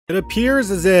It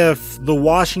appears as if the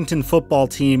Washington football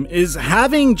team is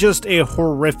having just a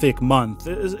horrific month,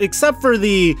 except for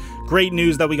the great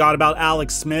news that we got about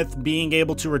Alex Smith being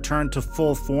able to return to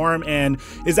full form and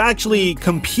is actually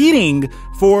competing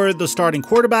for the starting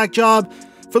quarterback job.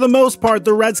 For the most part,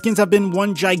 the Redskins have been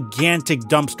one gigantic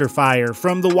dumpster fire,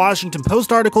 from the Washington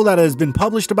Post article that has been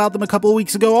published about them a couple of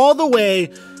weeks ago all the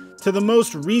way to the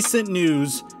most recent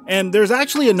news. And there's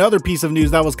actually another piece of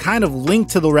news that was kind of linked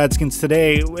to the Redskins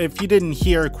today. If you didn't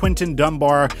hear, Quinton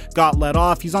Dunbar got let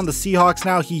off. He's on the Seahawks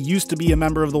now. He used to be a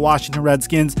member of the Washington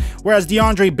Redskins, whereas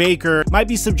DeAndre Baker might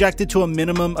be subjected to a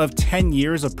minimum of 10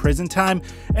 years of prison time.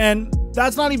 And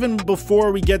that's not even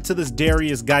before we get to this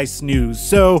Derrius Guice news.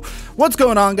 So what's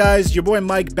going on, guys? Your boy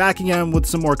Mike back again with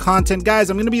some more content. Guys,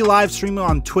 I'm going to be live streaming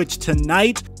on Twitch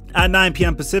tonight at 9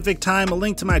 p.m. Pacific time. A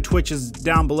link to my Twitch is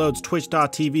down below. It's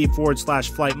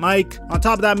twitch.tv/FlightMike. On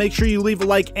top of that, make sure you leave a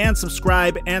like and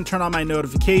subscribe and turn on my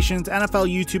notifications.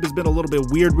 NFL YouTube has been a little bit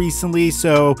weird recently,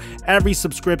 so every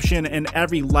subscription and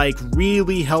every like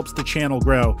really helps the channel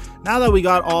grow. Now that we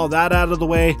got all that out of the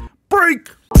way, break!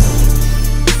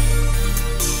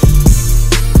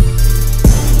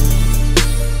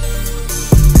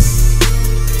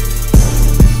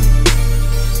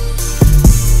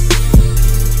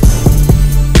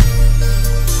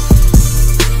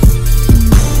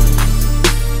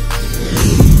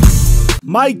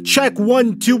 Mic check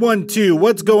 1 2 1 2.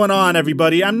 What's going on,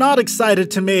 everybody? I'm not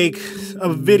excited to make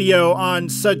a video on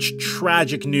such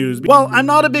tragic news. Well, I'm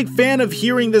not a big fan of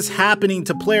hearing this happening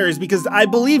to players because I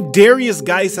believe Derrius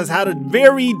Guice has had a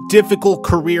very difficult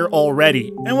career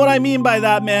already. And what I mean by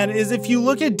that, man, is if you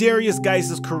look at Derrius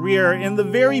Guice's career, in the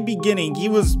very beginning, he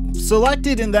was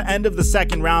selected in the end of the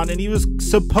second round and he was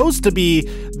supposed to be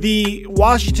the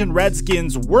Washington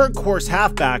Redskins workhorse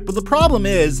halfback. But the problem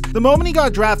is, the moment he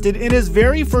got drafted, in his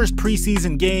very first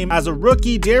preseason game as a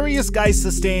rookie, Derrius Guice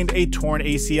sustained a torn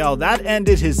ACL. That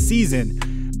ended his season.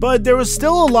 But there was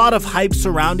still a lot of hype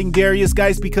surrounding Derrius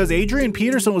Guice because Adrian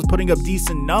Peterson was putting up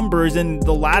decent numbers in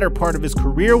the latter part of his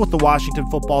career with the Washington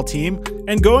football team.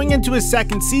 And going into his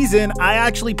second season, I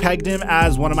actually pegged him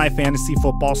as one of my fantasy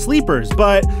football sleepers.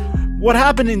 But what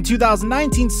happened in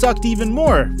 2019 sucked even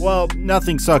more. Well,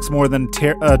 nothing sucks more than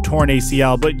a torn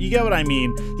ACL, but you get what I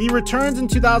mean. He returns in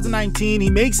 2019.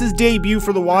 He makes his debut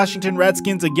for the Washington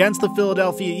Redskins against the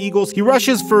Philadelphia Eagles. He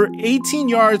rushes for 18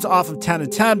 yards off of 10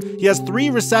 attempts. He has 3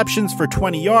 receptions for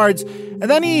 20 yards, and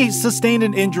then he sustained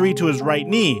an injury to his right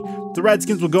knee. The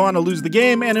Redskins would go on to lose the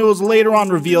game, and it was later on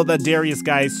revealed that Derrius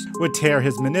Guice would tear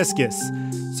his meniscus.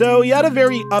 So he had a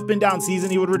very up and down season.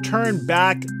 He would return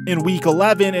back in week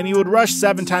 11 and he would rush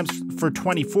 7 times for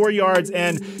 24 yards,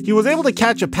 and he was able to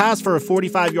catch a pass for a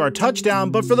 45-yard touchdown.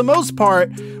 But for the most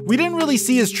part, we didn't really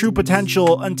see his true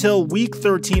potential until week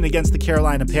 13 against the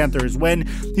Carolina Panthers, when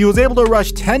he was able to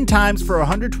rush 10 times for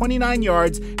 129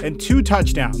 yards and 2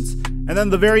 touchdowns. And then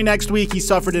the very next week, he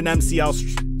suffered an MCL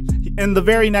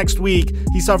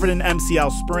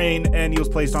sprain and he was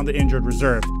placed on the injured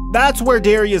reserve. That's where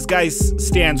Derrius Guice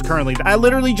stands currently. I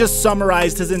literally just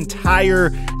summarized his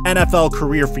entire NFL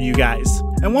career for you guys.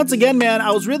 And once again, man,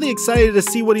 I was really excited to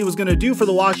see what he was going to do for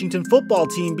the Washington football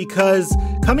team, because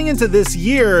coming into this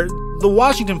year, the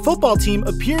Washington football team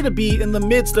appeared to be in the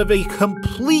midst of a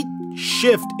complete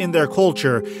shift in their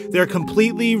culture. They're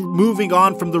completely moving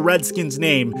on from the Redskins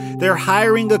name. They're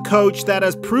hiring a coach that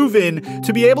has proven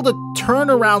to be able to turn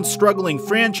around struggling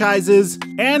franchises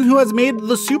and who has made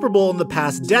the Super Bowl in the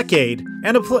past decade,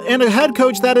 and a head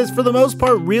coach that is, for the most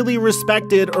part, really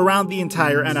respected around the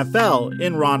entire NFL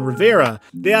in Ron Rivera.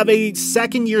 They have a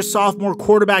second-year sophomore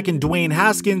quarterback in Dwayne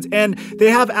Haskins, and they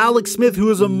have Alex Smith,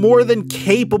 who is a more than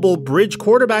capable bridge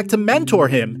quarterback to mentor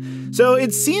him. So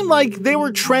it seemed like they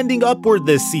were trending upward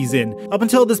this season, up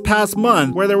until this past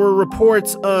month, where there were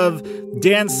reports of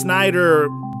Dan Snyder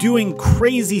doing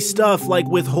crazy stuff like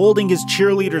withholding his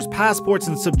cheerleaders' passports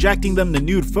and subjecting them to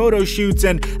nude photo shoots.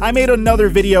 And I made another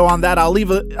video on that. I'll leave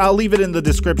it in the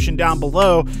description down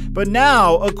below. But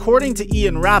now, according to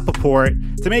Ian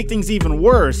Rappaport, to make things even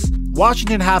worse,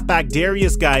 Washington halfback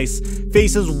Derrius Guice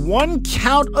faces 1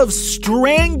 count of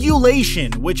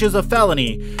strangulation, which is a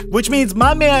felony, which means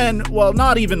my man, well,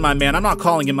 not even my man, I'm not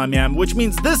calling him my man, which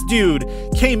means this dude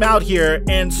came out here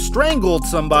and strangled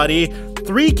somebody,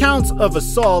 3 counts of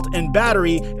assault and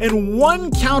battery, and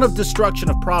 1 count of destruction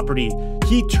of property.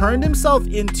 He turned himself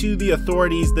into the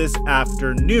authorities this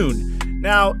afternoon.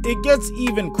 Now, it gets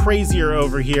even crazier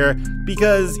over here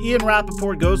because Ian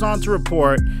Rappaport goes on to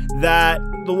report that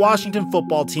the Washington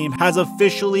football team has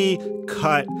officially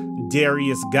cut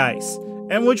Derrius Guice.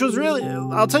 And which was really,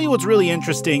 I'll tell you what's really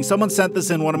interesting. Someone sent this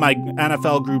in one of my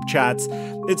NFL group chats.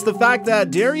 It's the fact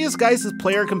that Derrius Guice's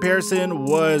player comparison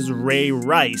was Ray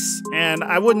Rice. And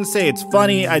I wouldn't say it's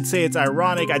funny. I'd say it's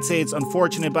ironic. I'd say it's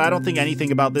unfortunate, but I don't think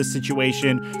anything about this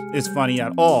situation is funny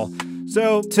at all.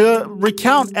 So to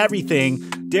recount everything,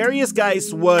 Derrius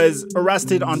Guice was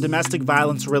arrested on domestic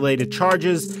violence related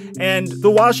charges, and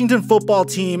the Washington football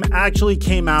team actually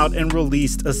came out and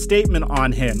released a statement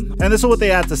on him. And this is what they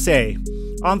had to say.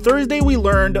 On Thursday, we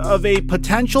learned of a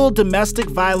potential domestic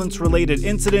violence-related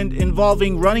incident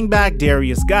involving running back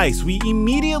Derrius Guice. We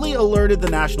immediately alerted the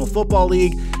National Football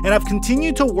League and have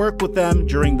continued to work with them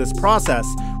during this process.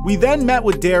 We then met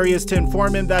with Derrius to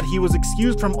inform him that he was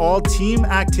excused from all team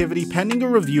activity pending a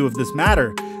review of this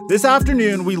matter. This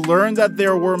afternoon, we learned that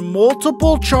there were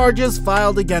multiple charges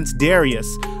filed against Derrius.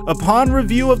 Upon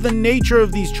review of the nature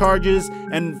of these charges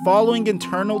and following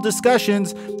internal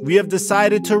discussions, we have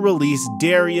decided to release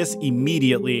Derrius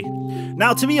immediately.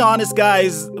 Now, to be honest,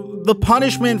 guys, the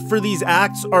punishment for these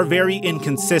acts are very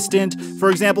inconsistent.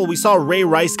 For example, we saw Ray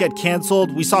Rice get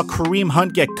canceled, we saw Kareem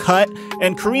Hunt get cut,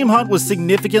 and Kareem Hunt was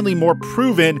significantly more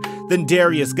proven than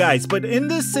Derrius Guice. But in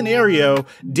this scenario,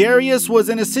 Derrius was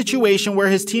in a situation where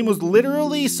his team was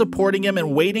literally supporting him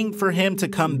and waiting for him to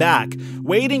come back,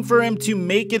 waiting for him to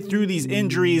make it through these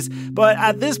injuries. But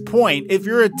at this point, if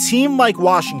you're a team like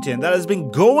Washington that has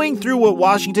been going through what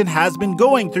Washington has been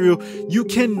going through, you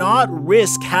cannot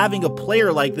risk having a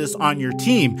player like this on your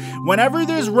team. Whenever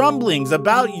there's rumblings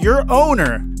about your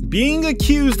owner being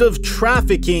accused of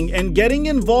trafficking and getting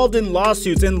involved in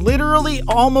lawsuits and literally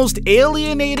almost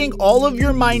alienating all of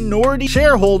your minority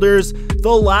shareholders, the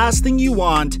last thing you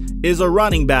want is a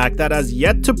running back that has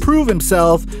yet to prove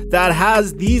himself, that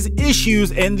has these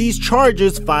issues and these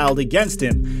charges filed against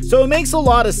him. So it makes a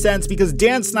lot of sense because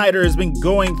Dan Snyder has been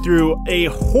going through a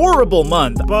horrible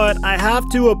month, but I have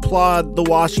to applaud the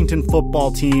Washington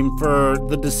football team for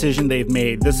the decision they've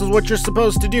made. This is what you're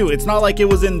supposed to do. It's not like it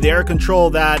was in their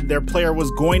control that their player was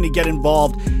going to get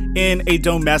involved in a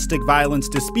domestic violence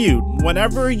dispute.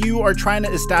 Whenever you are trying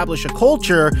to establish a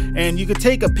culture, and you could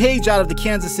take a page out of the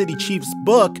Kansas City Chiefs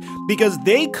book, because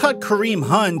they cut Kareem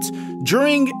Hunt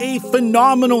during a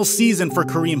phenomenal season for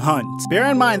Kareem Hunt.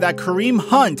 Bear in mind that Kareem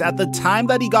Hunt, at the time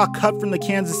that he got cut from the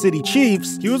Kansas City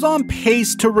Chiefs, he was on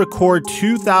pace to record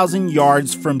 2,000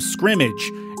 yards from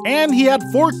scrimmage. And he had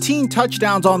 14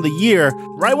 touchdowns on the year,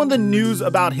 right when the news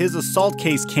about his assault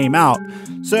case came out.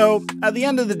 So, at the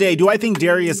end of the day, do I think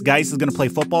Derrius Guice is going to play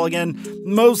football again?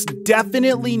 Most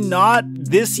definitely not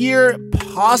this year,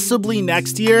 possibly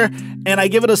next year, and I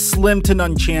give it a slim to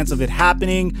none chance of it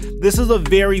happening. This is a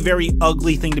very, very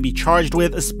ugly thing to be charged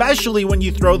with, especially when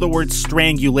you throw the word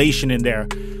strangulation in there.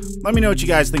 Let me know what you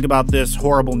guys think about this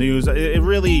horrible news.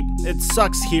 It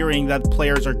sucks hearing that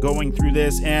players are going through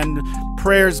this, and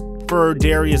prayers for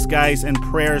Derrius Guice and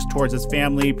prayers towards his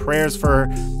family, prayers for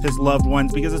his loved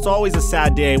ones, because it's always a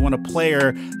sad day when a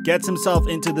player gets himself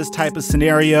into this type of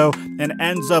scenario and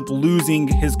ends up losing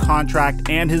his contract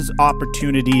and his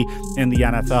opportunity in the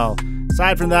NFL.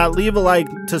 Aside from that, leave a like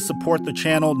to support the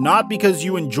channel, not because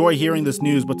you enjoy hearing this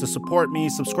news, but to support me.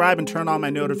 Subscribe and turn on my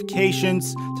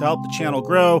notifications to help the channel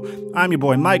grow. I'm your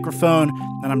boy Mikerophone,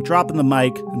 and I'm dropping the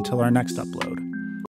mic until our next upload.